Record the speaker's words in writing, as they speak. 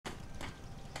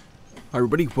Hi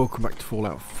everybody, welcome back to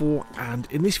Fallout 4, and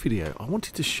in this video I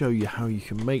wanted to show you how you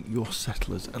can make your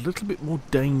settlers a little bit more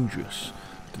dangerous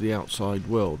to the outside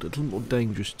world, a little more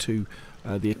dangerous to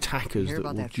the attackers that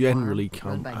will generally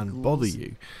come and bother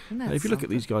you. Now, if you look at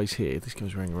these guys here, this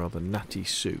guy's wearing a rather natty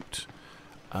suit,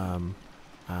 and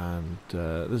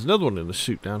there's another one in a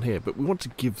suit down here, but we want to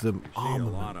give them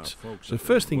armament. So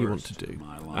first thing you want to do,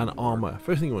 and armour,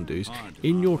 first thing you want to do is,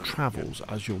 in your travels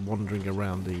as you're wandering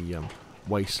around the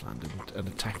wasteland and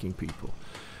attacking people,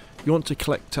 you want to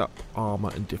collect up armour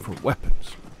and different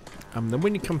weapons. And then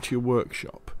when you come to your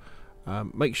workshop,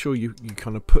 make sure you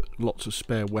kind of put lots of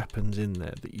spare weapons in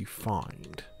there that you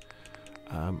find,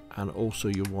 and also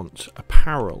you want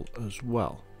apparel as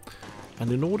well.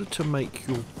 And in order to make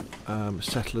your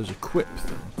settlers equip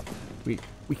them,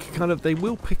 we can kind of, they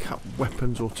will pick up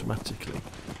weapons automatically,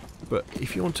 but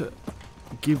if you want to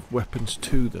give weapons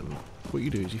to them, what you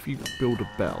do is if you build a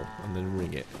bell and then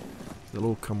ring it, they'll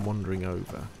all come wandering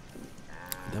over.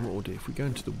 And then what we'll do, if we go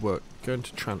into go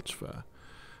into transfer,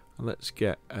 and let's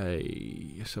have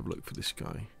a look for this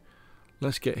guy.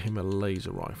 Let's get him a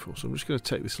laser rifle. So I'm just going to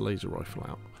take this laser rifle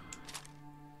out,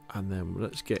 and then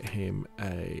let's get him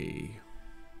a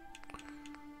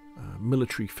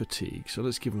military fatigue. So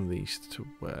let's give him these to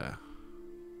wear,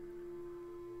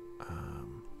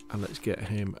 and let's get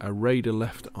him a raider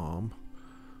left arm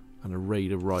and a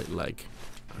raider right leg.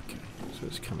 Okay, so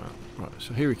it's come out. Right,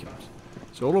 so here he comes.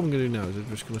 So all I'm going to do now is I'm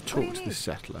just going to talk to this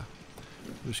settler.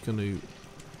 I'm just going to...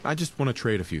 I just want to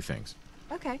trade a few things.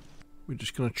 Okay. We're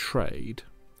just going to trade.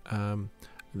 And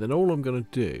then all I'm going to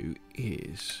do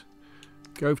is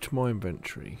go over to my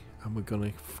inventory, and we're going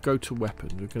to go to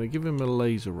weapons. We're going to give him a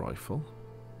laser rifle.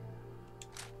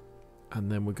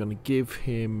 And then we're going to give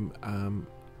him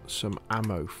some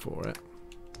ammo for it.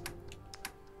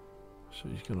 So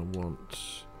he's going to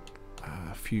want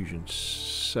a fusion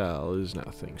cell, isn't that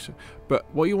a thing? So, but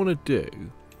what you want to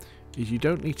do is you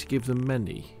don't need to give them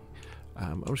many.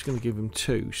 I'm just going to give them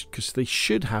 2 because they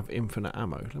should have infinite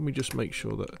ammo. Let me just make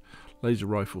sure that laser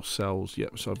rifle cells.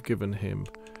 Yep, so I've given him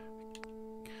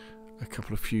a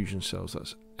couple of fusion cells.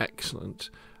 That's excellent.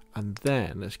 And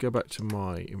then let's go back to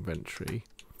my inventory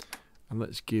and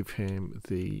let's give him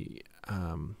the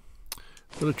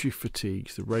military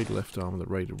fatigues, the raider left arm and the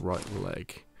raider right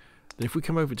leg. Then if we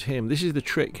come over to him, this is the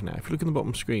trick now. If you look at the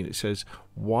bottom screen, it says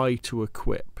Y to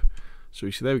equip. So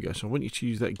you see, there we go. So I want you to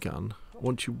use that gun. I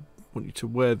want you to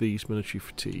wear these military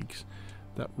fatigues,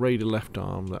 that raider left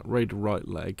arm, that raider right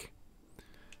leg,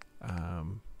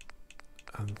 and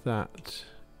that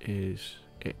is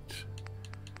it.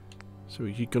 So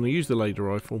you're going to use the laser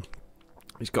rifle.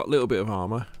 It's got a little bit of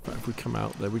armour. In fact, if we come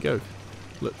out, there we go.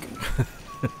 Look.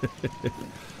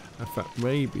 In fact,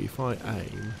 maybe if I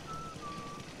aim...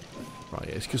 Right,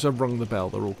 yeah, it's because I've rung the bell,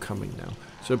 they're all coming now.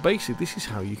 So basically, this is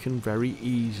how you can very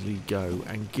easily go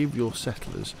and give your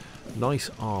settlers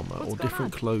nice armour or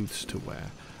different clothes to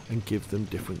wear, and give them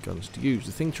different guns to use.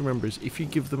 The thing to remember is, if you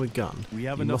give them a gun,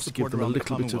 you must give them a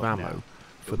little bit of ammo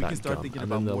for that gun,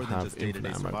 and then they'll have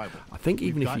infinite ammo. I think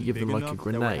even if you give them like a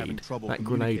grenade, that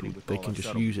grenade, they can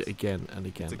just use it again and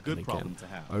again and again,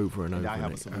 over and over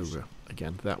and over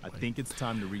again that way.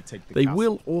 They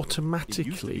will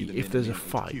automatically, if there's a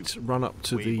fight, run up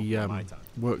to the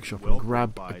workshop and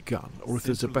grab a gun, or if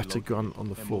there's a better gun on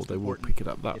the floor, they will pick it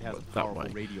up that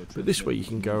way. But this way you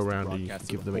can go around and you can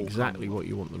give them exactly what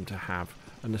you want them to have,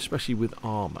 and especially with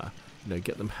armour, you know,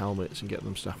 get them helmets and get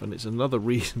them stuff, and it's another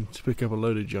reason to pick up a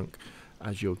load of junk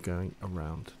as you're going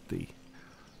around the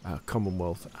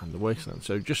Commonwealth and the Wasteland.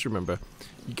 So just remember,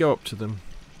 you go up to them,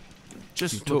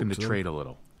 just looking to trade a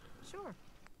little. Sure.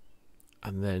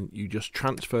 And then you just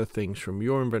transfer things from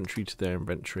your inventory to their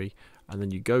inventory, and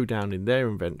then you go down in their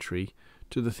inventory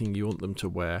to the thing you want them to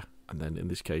wear. And then in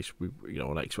this case, on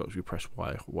Xbox, we press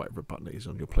Y or whatever button it is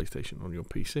on your PlayStation, on your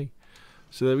PC.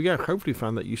 So there we go. Hopefully you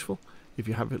found that useful. If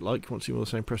you have it, want to see more of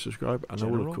the same, press subscribe, and I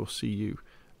will of course see you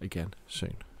again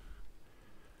soon.